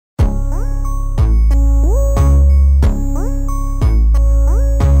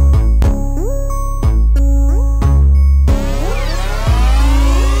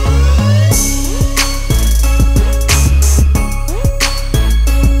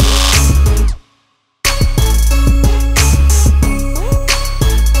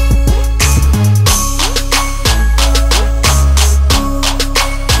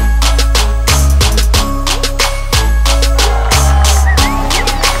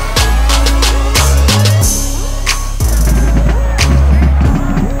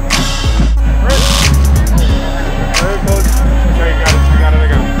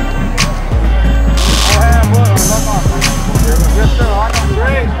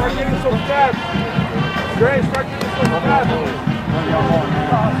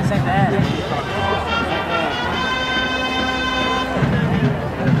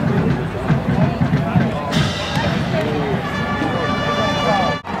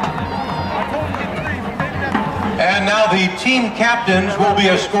And now the team captains will be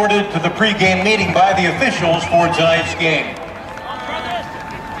escorted to the pregame meeting by the officials for tonight's game.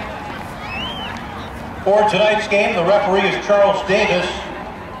 For tonight's game, the referee is Charles Davis.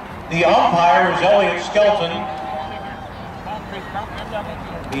 The umpire is Elliot Skelton.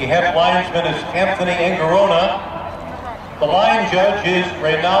 The head linesman is Anthony Angarona. The line judge is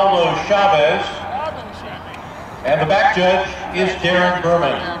Reynaldo Chavez. And the back judge is Darren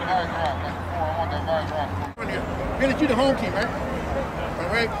Berman. Venice, you the home team, right? All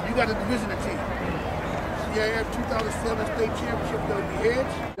right, you got the divisional team. CIF 2007 state championship, they'll be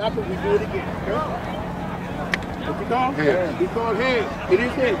heads. That's what we do it again, okay? What you call? Heads. We call heads. It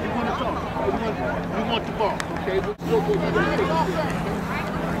is heads. You want the ball. You want the ball, okay? We'll go.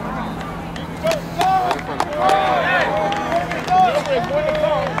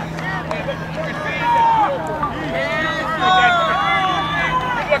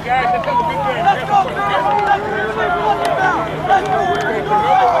 Look, guys, let's have a big game. Let's go.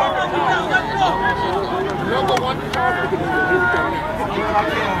 Number one.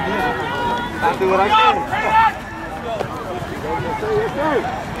 I'll do what I can.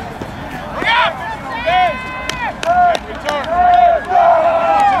 Hurry up! Return.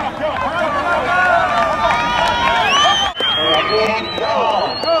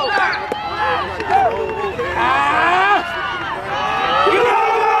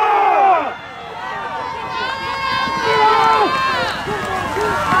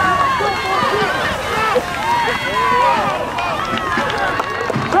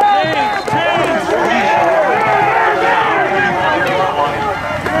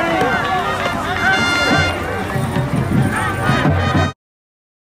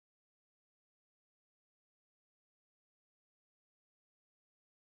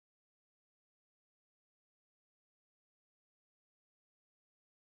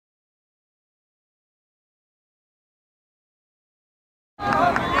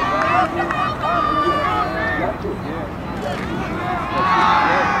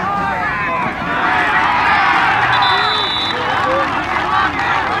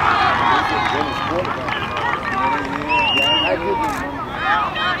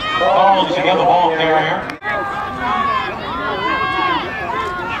 Collins again, the ball carrier.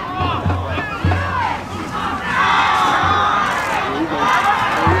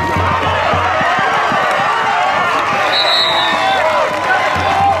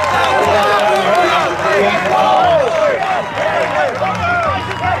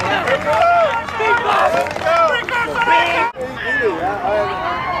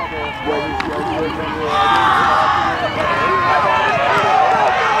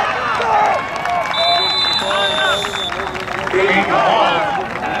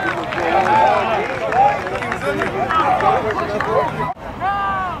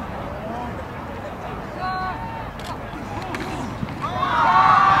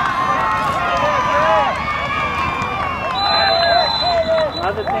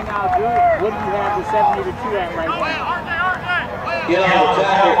 Another thing I'll do, what do you have the 70 to 2 at right now? Get on the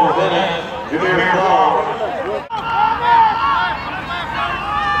tackle for Venice, Jameer Ball.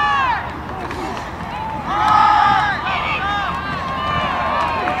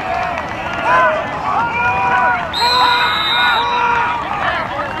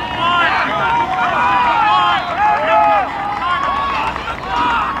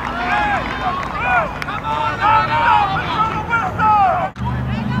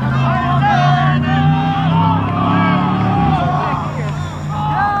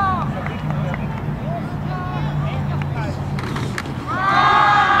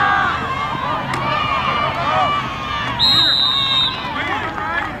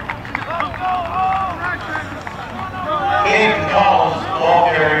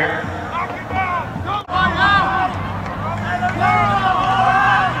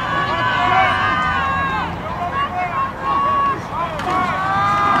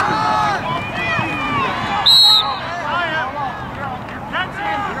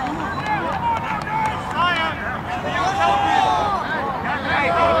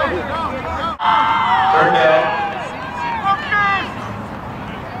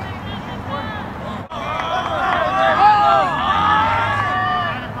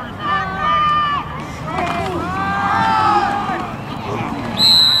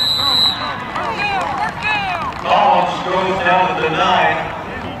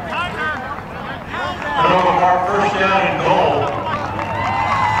 Canoga first down and goal.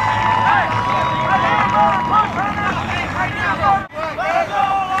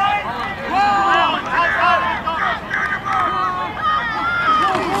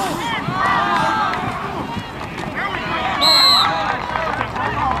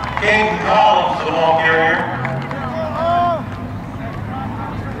 Collins, the ball carrier.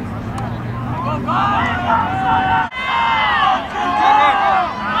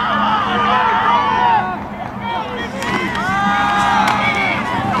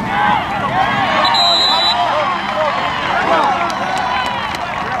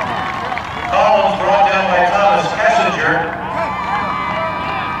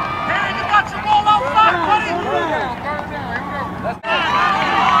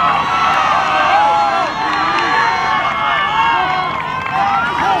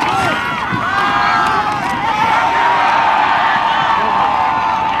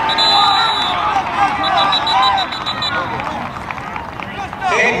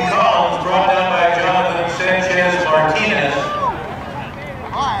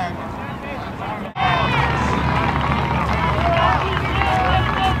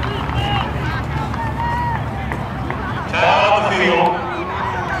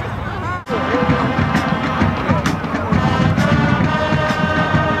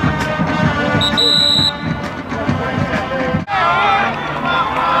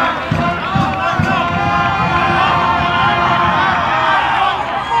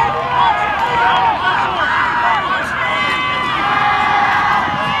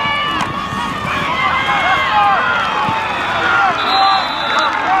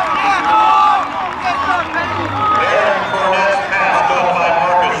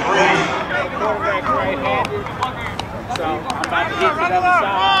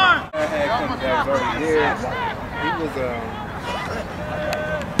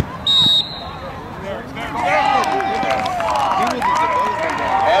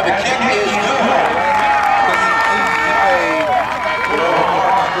 And the kick is good.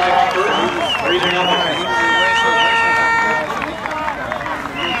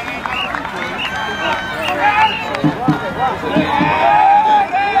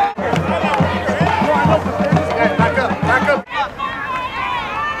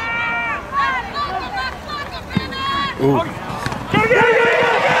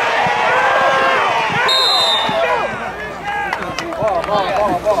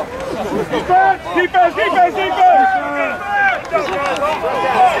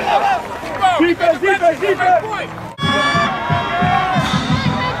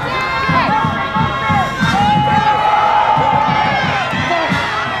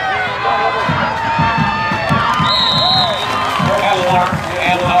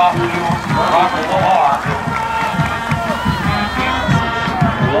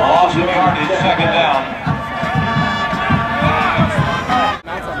 Loss of yardage, second down.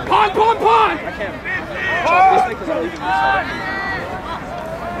 Punt! I can't. This thing is leaving this side.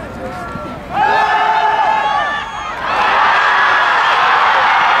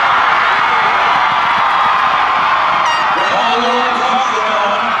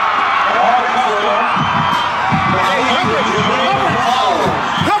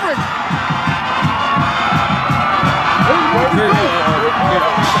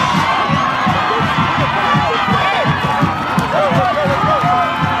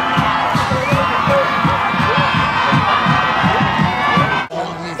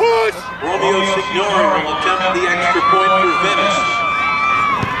 Will attempt the extra point for Venice.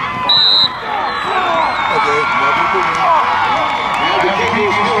 Now the kick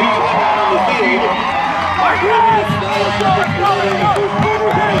is good on the field.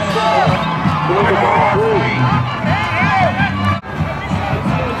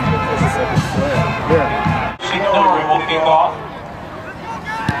 Signori will kick off.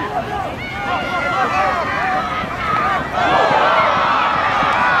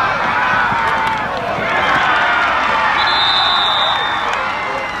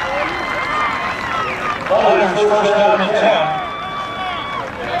 First down and 10.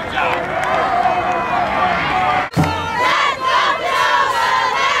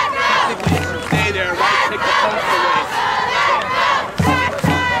 Stay there, right? Take the post away.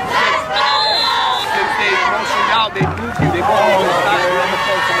 Since they motioned out, they moved you. They moved you to the side. You're on the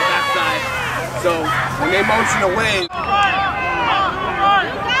post on the back side. So when they motion away.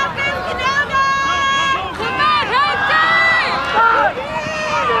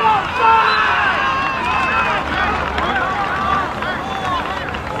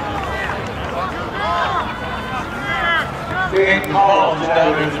 Eight Collins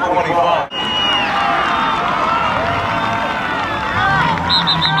down to 25.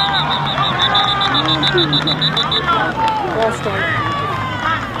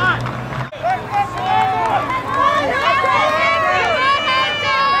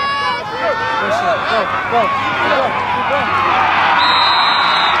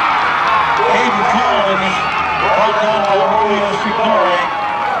 Aiden Collins brought down by Signori.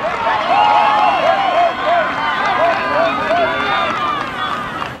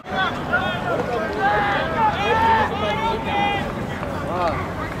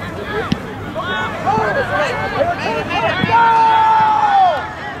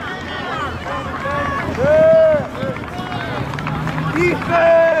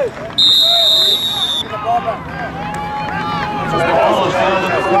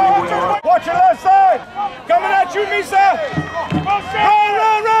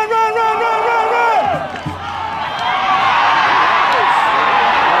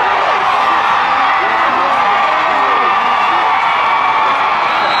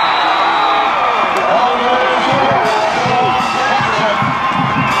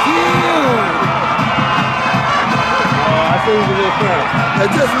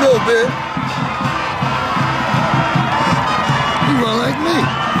 Just a little bit. He run like me.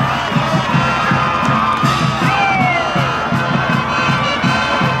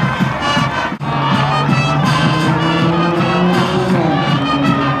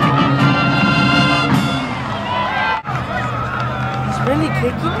 He's really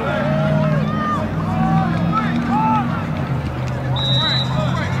kicking?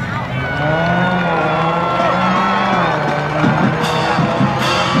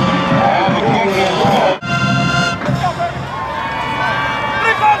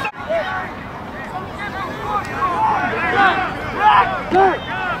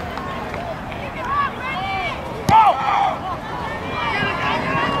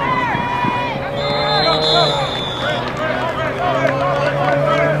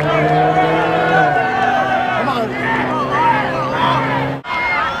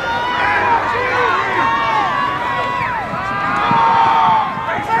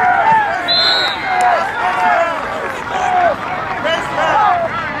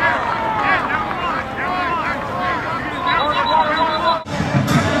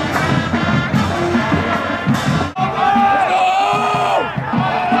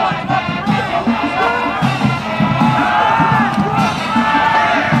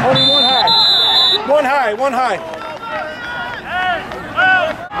 One high.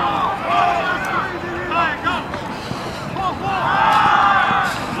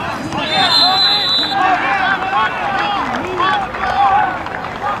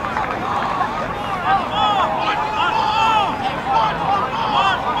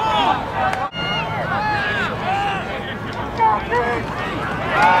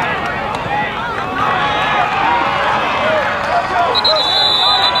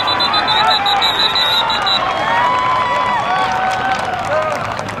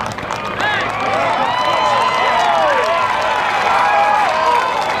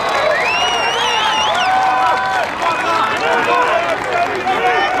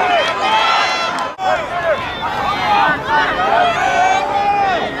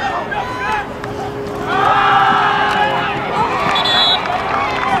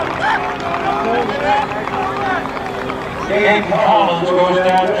 Collins goes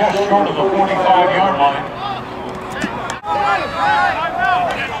down just short of the 45-yard line.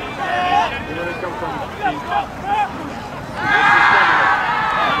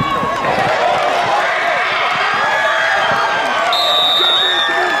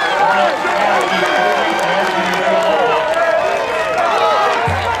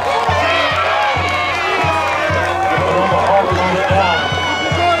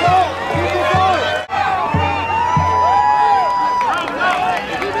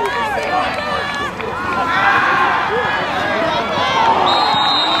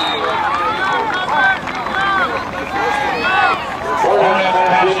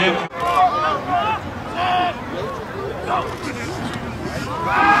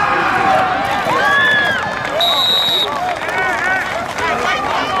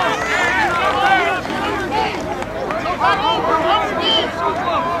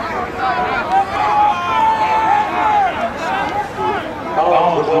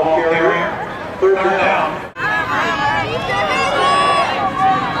 Third down.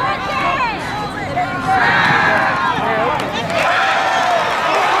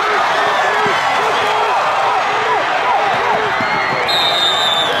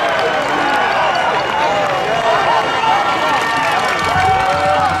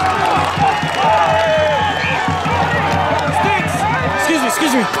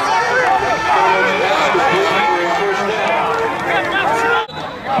 Excuse me.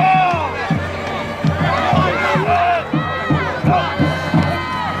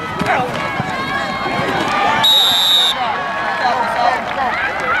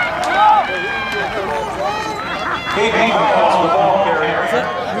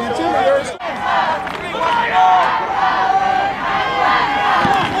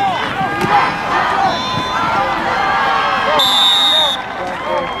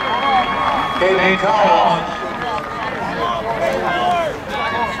 Collins.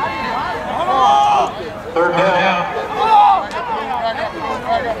 Third down.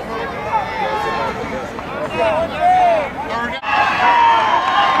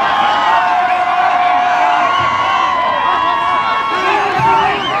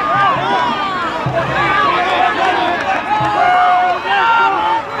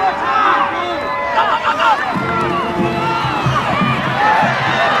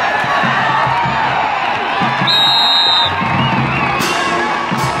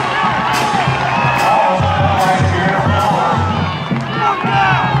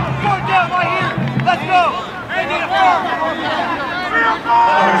 Let's go!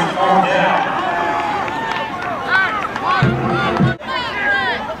 Hunters 4 down.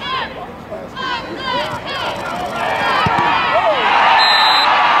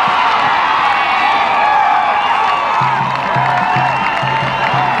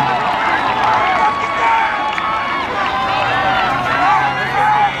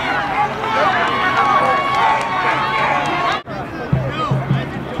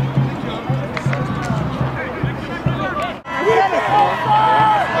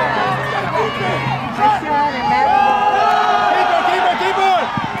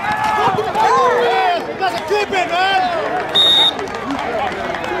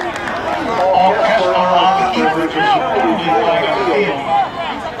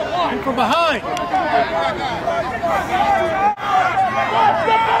 From behind.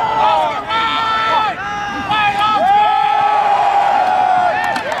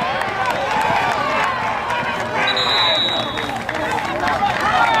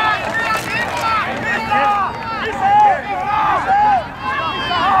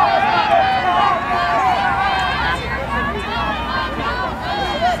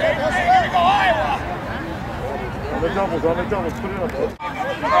 On the doubles, put it up.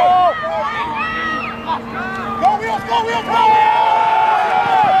 Go Wheels, go Wheels, go Wheels!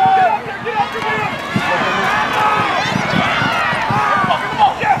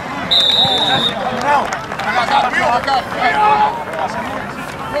 Get up,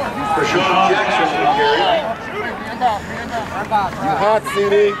 Rashawn Jackson will carry. You hot,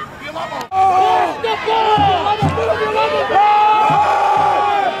 CD.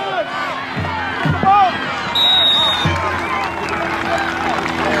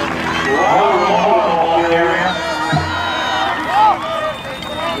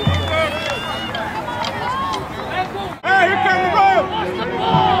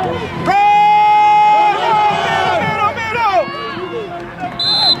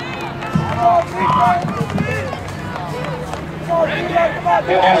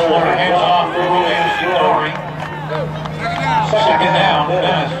 Kessler hands off for Venice Gondoliers. Second down,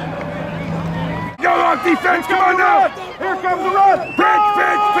 Venice. Go on defense, come on now! Here comes the run! Pitch,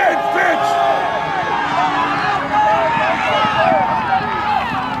 pitch, pitch, pitch!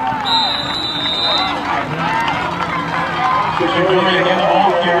 Security again, the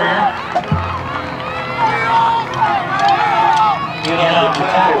ball carrier. In on the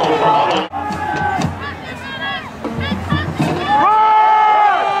tackle for Hunter.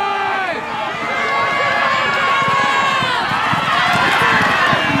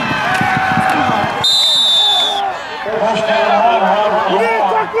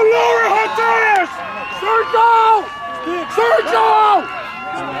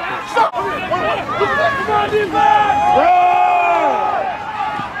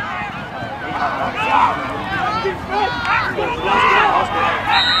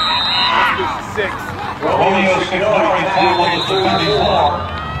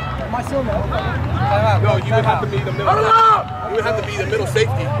 No, you would have to be the middle. You would have to be the middle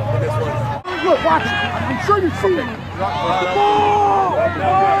safety in this one. Look, watch it. I'm sure you've seen it.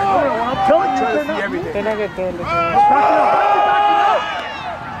 I'm telling you, they're not everything. They're not going to throw it.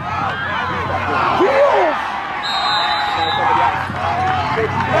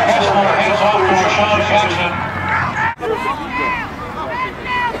 Hands off for Rashawn Jackson.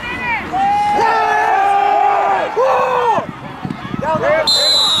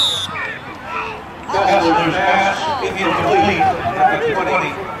 Kessler's pass incomplete at the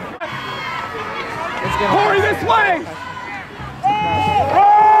 20. Corey, this way!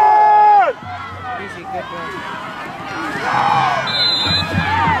 Easy, good run.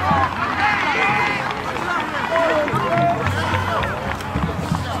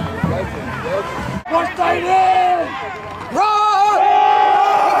 One tight end! Run!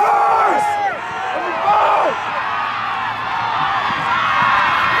 Reverse!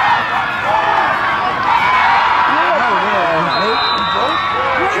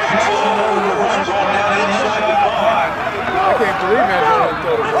 I can't believe that.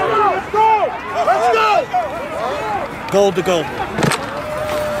 Let's go! Let's go! Goal to goal.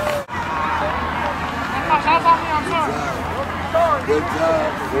 Good job.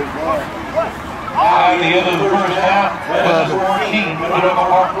 Good ball. At the end of the first half, Venice 14,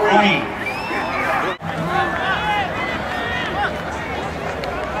 Canoga 3.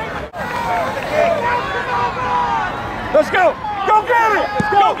 Let's go! Go get it!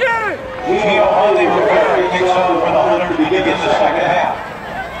 Go get it! Gio Huntley preparing kicks over for the Hunters to begin the second half.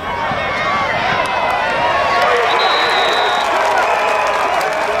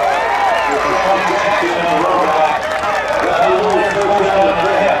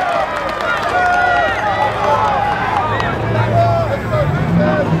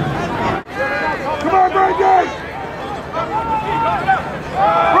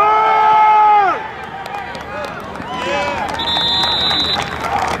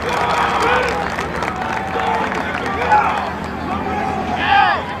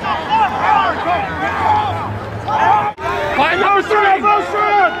 Find number 3! Run!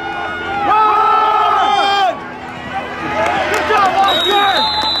 Good job, Oscar!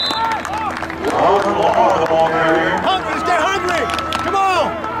 Hungry, stay hungry! Come on!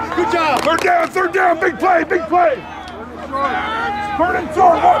 Good job! Third down, big play! Turn and throw,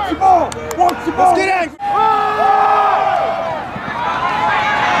 watch the ball! Let's get angry!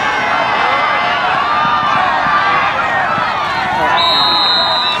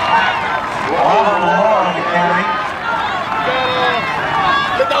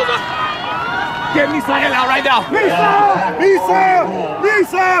 Get Misael out right now. Lisa!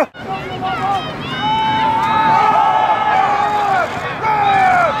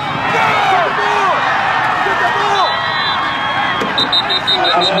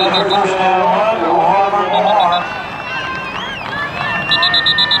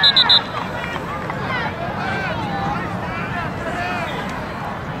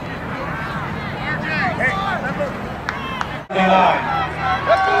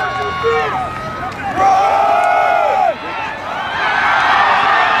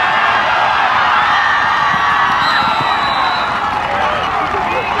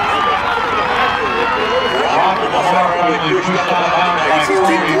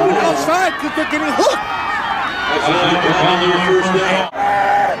 Outside because they're getting hooked.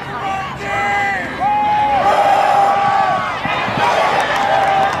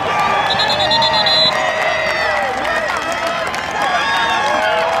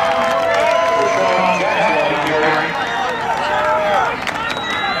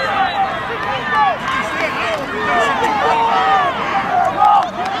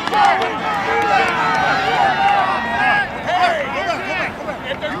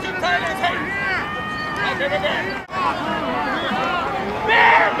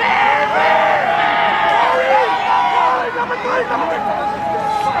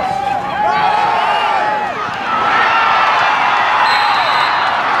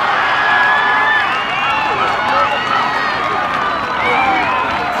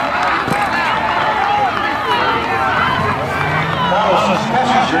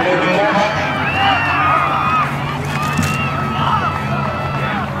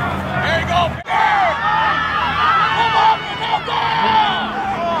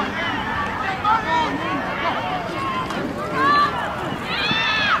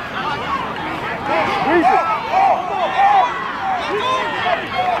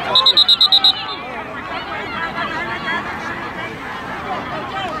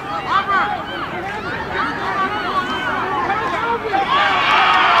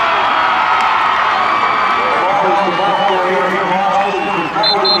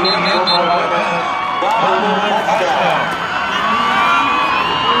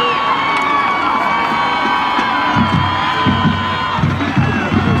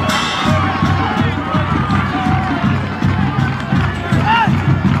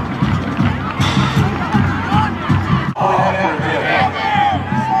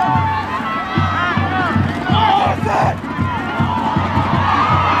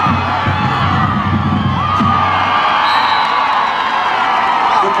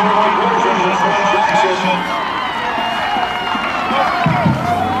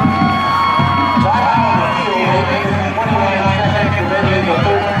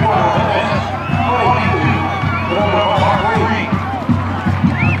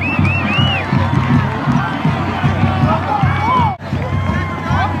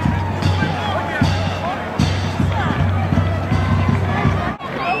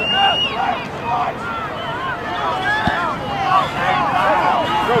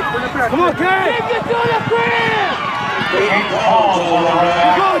 Come on, Kane! Get to the crib!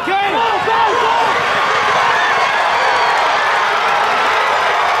 Go, Kane! Go!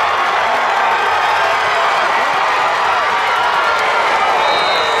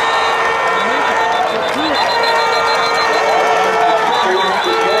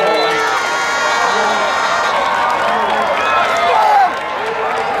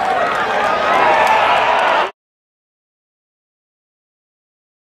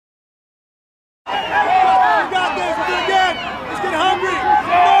 We got this, we're gonna get. Let's get hungry.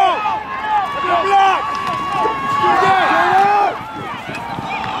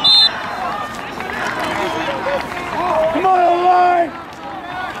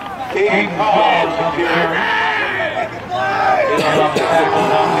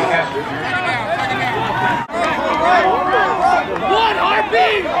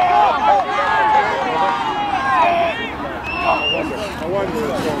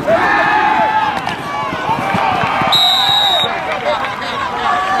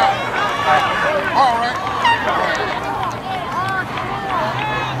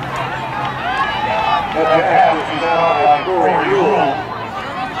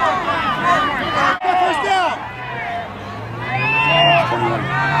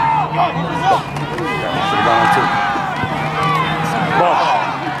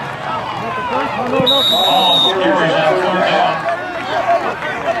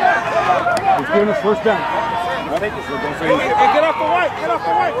 First down. Hey, get off the white. Get off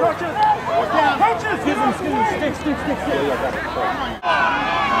the white, coaches. Coaches.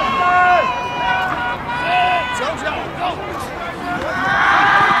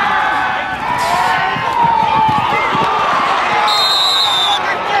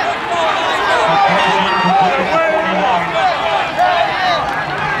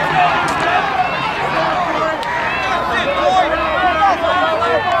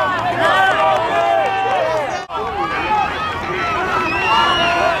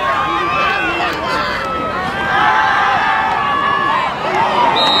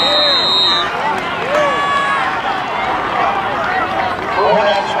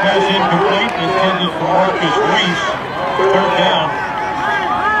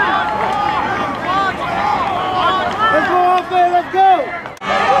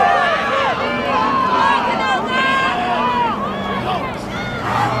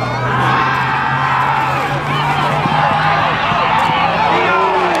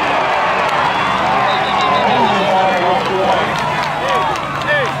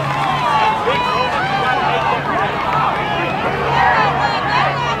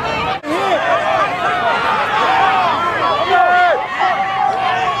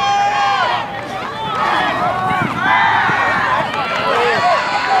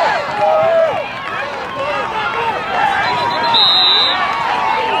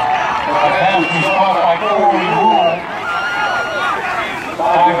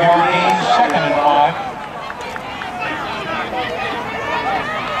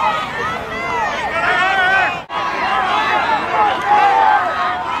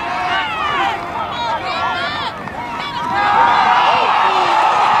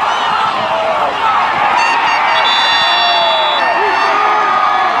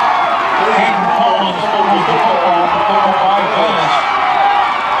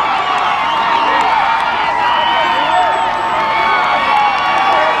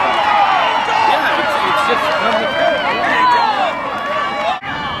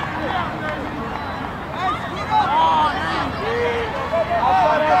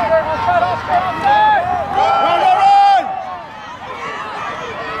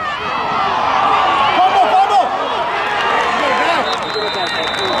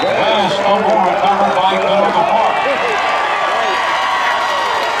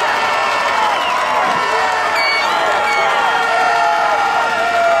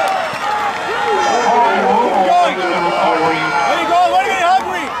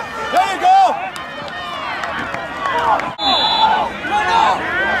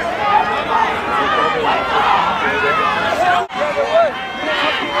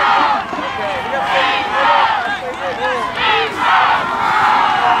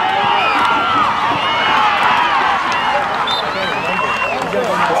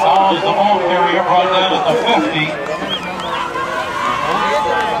 Stick.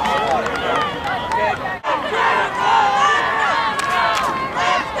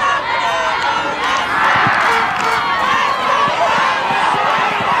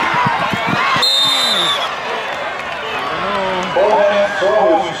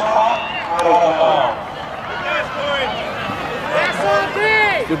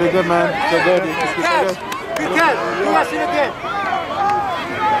 You did good, man. You're good. Good catch. Good catch. You watch it again.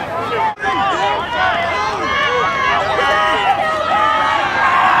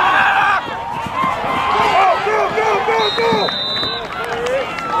 Go!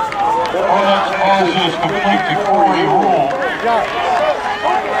 Our next pass is complete to Corey Rule.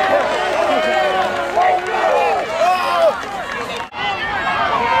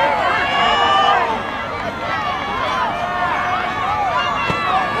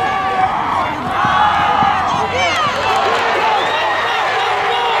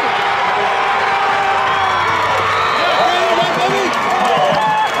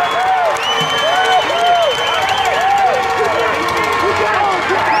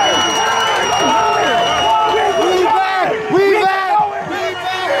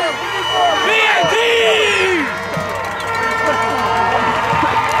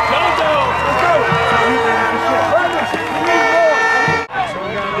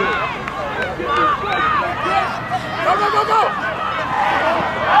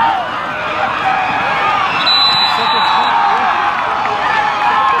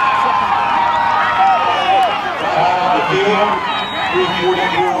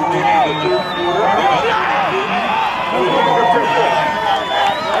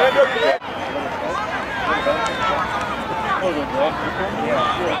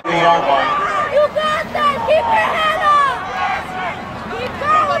 You got that! Keep your head up! Keep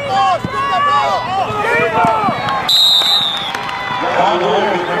going!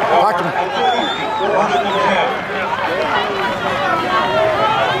 Lock him. First and 10.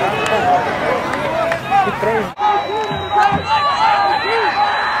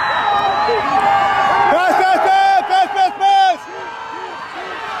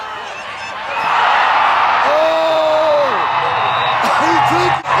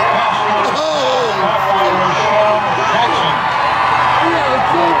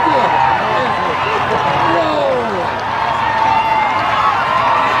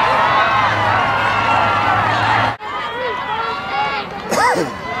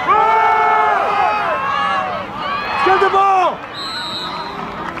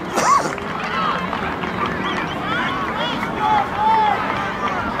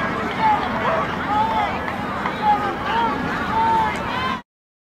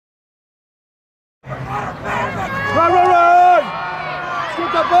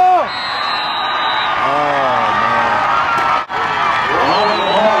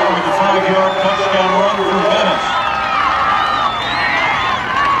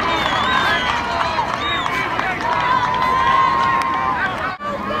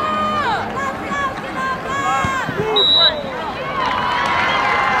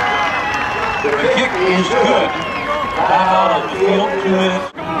 The kick is good. Time out of the field, 2 minutes.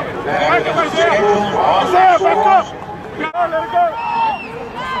 That is scheduled on the scores.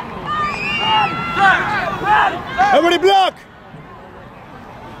 Everybody block!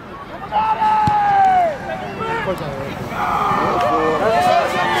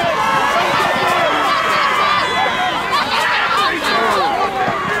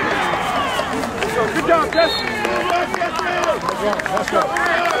 Good job, Jesse. Let's go.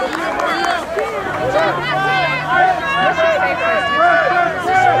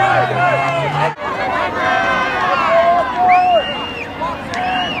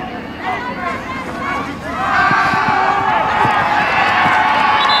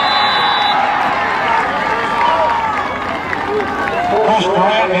 Chris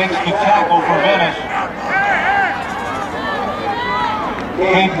Durant makes the tackle for Venice.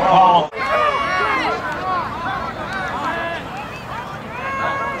 Caden Collins.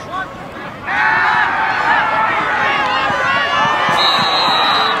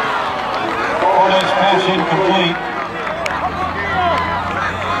 Pass incomplete.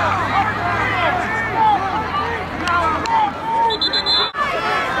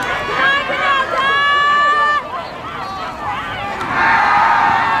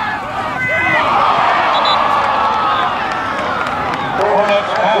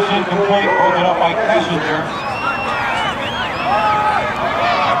 Hornets pass incomplete, broken up by Kessinger.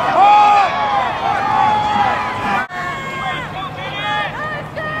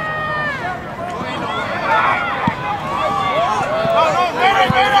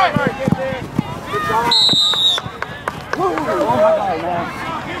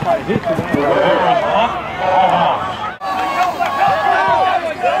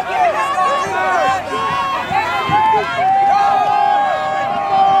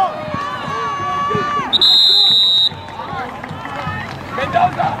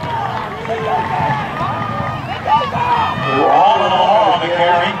 On the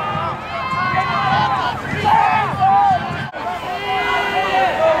carry.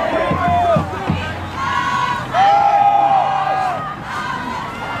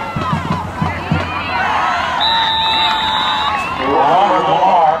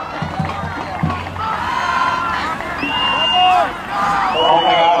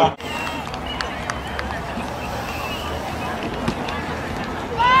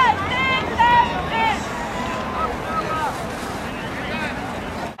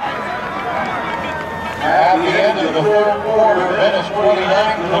 At the end of the third quarter, Venice 29,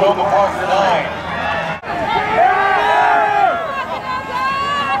 Canoga Park 9.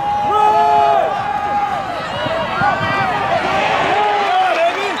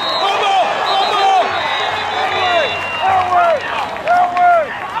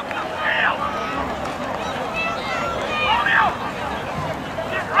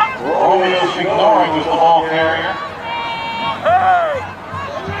 Romeo Signori was the ball carrier.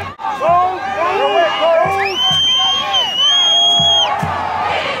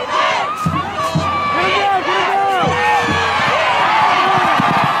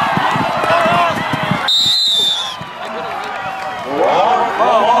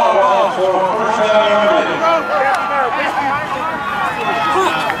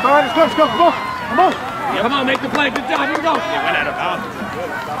 Let's go, come on, come on. Yeah, come on, make the play. Good job. Here we go. They went out of bounds.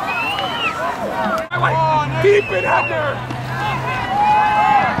 Keep it out there.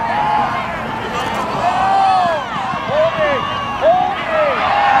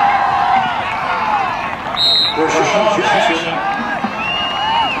 There's Sean Jackson.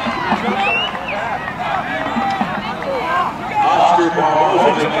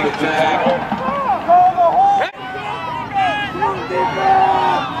 Canoga makes the tackle.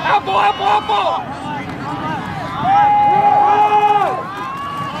 Apple!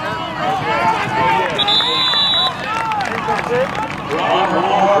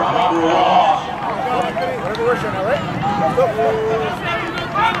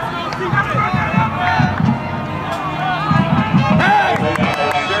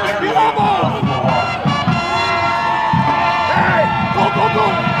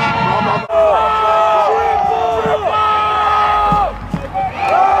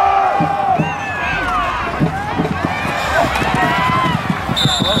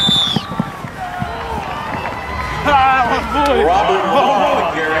 Robert Moore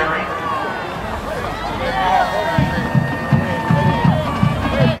with Gary.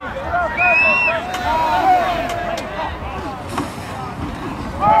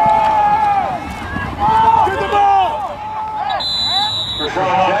 Get the ball! For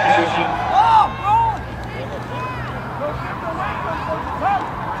Sean Jackson.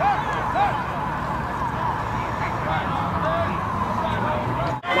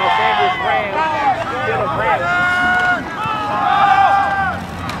 Los Angeles Rams, still a Rams.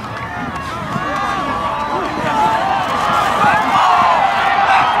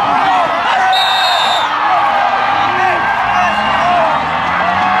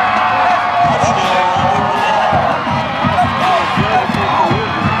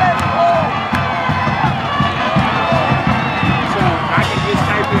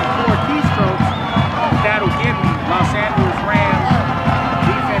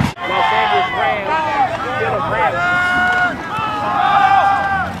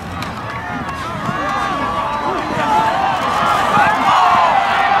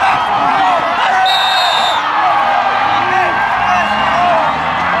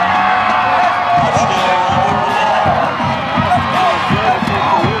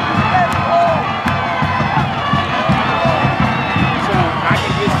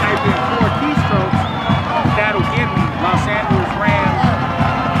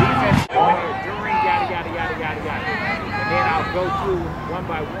 Go through one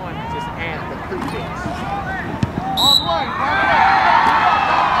by one, just add the prefix.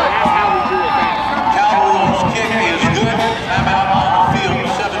 That's how we do it back. Cowboys kick is good. Timeout on the field.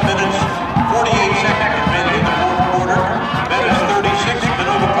 7 minutes, 48 seconds remaining in the fourth quarter. Venice 36,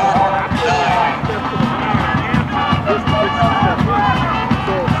 Canoga Park 9.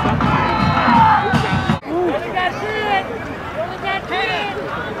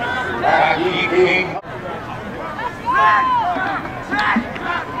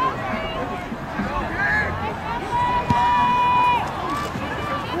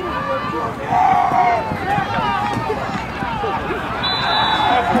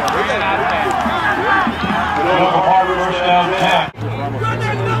 Canoga Park first down 10.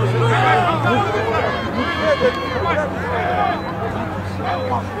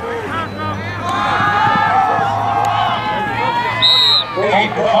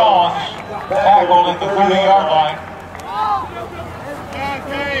 Eight Collins tackled at the 30-yard line.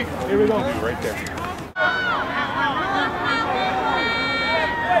 Here we go. Right there.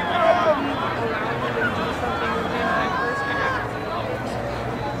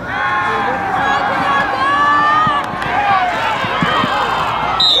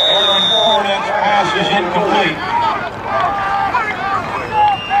 Pass is incomplete.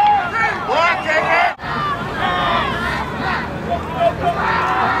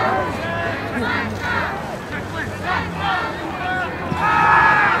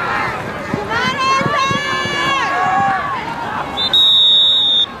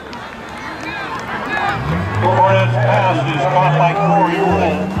 Hornets pass is caught by Corey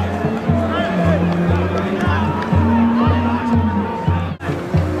Rule.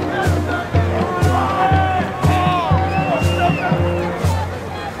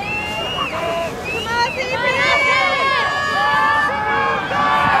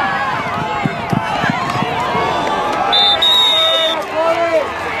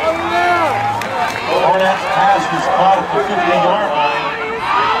 Pass is caught at the 50-yard line.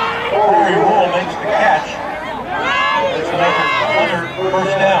 Corey Rule makes the catch. It's another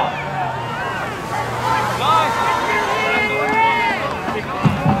first down.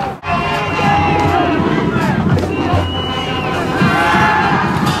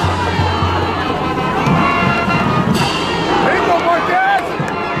 Bingo, Marquez!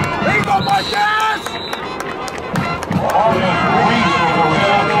 Bingo, Marquez! Marcus Ruiz with the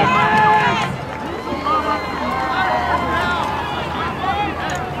reception.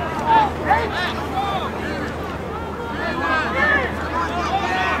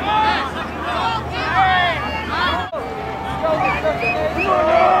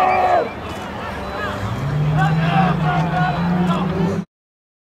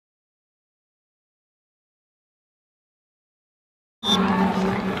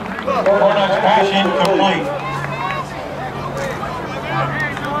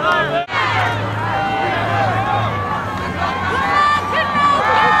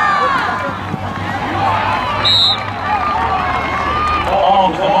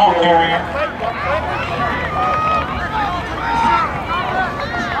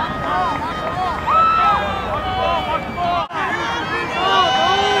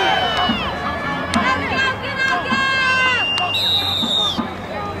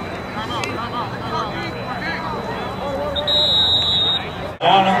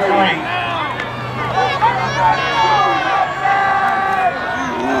 Down and 3.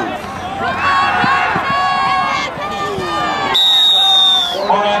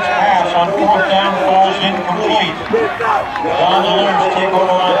 Cornet's pass on 4th down falls incomplete. Gondoliers take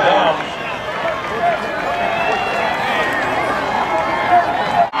over on downs.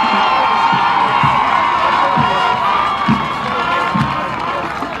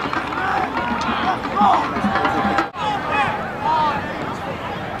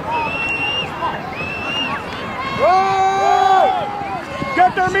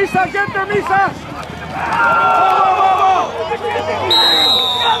 Get there, Misa! Get there, Misa!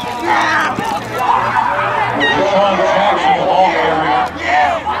 Sean Jackson, the ball carrier.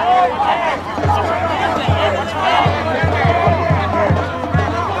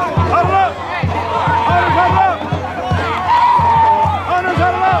 Huddle up! Huddle up!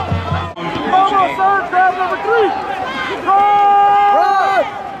 Huddle up! Momo, third, grab number 3! Run!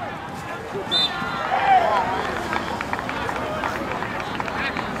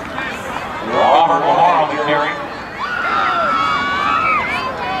 Robert Lamar on the carry.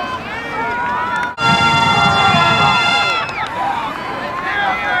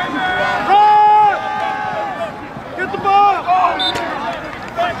 Run! Get the ball!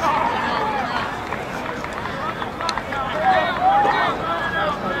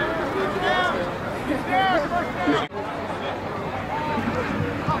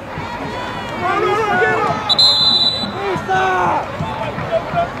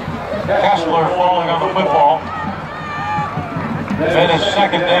 Kessler falling on the football. Venice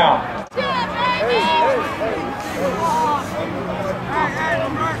second down.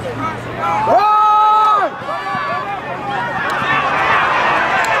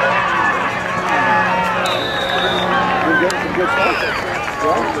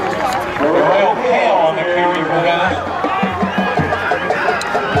 Royal Kale on the carry for Venice.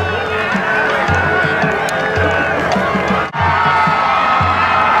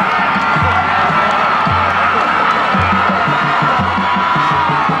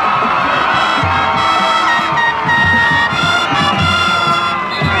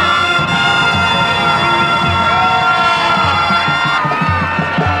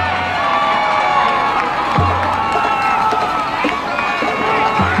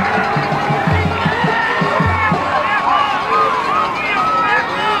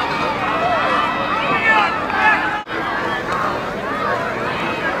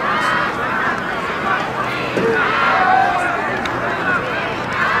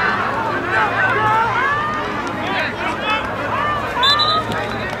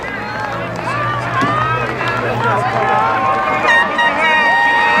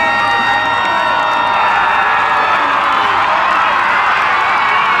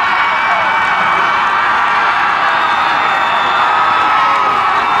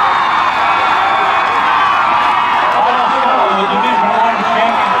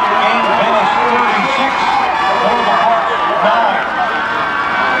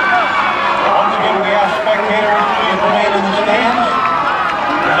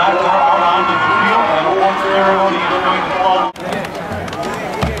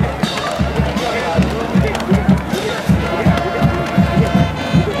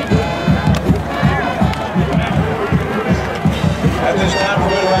 At this time, we're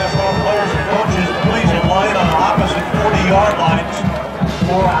going to ask our players and coaches to please align on opposite 40-yard lines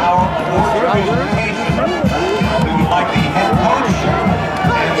for our award presentation.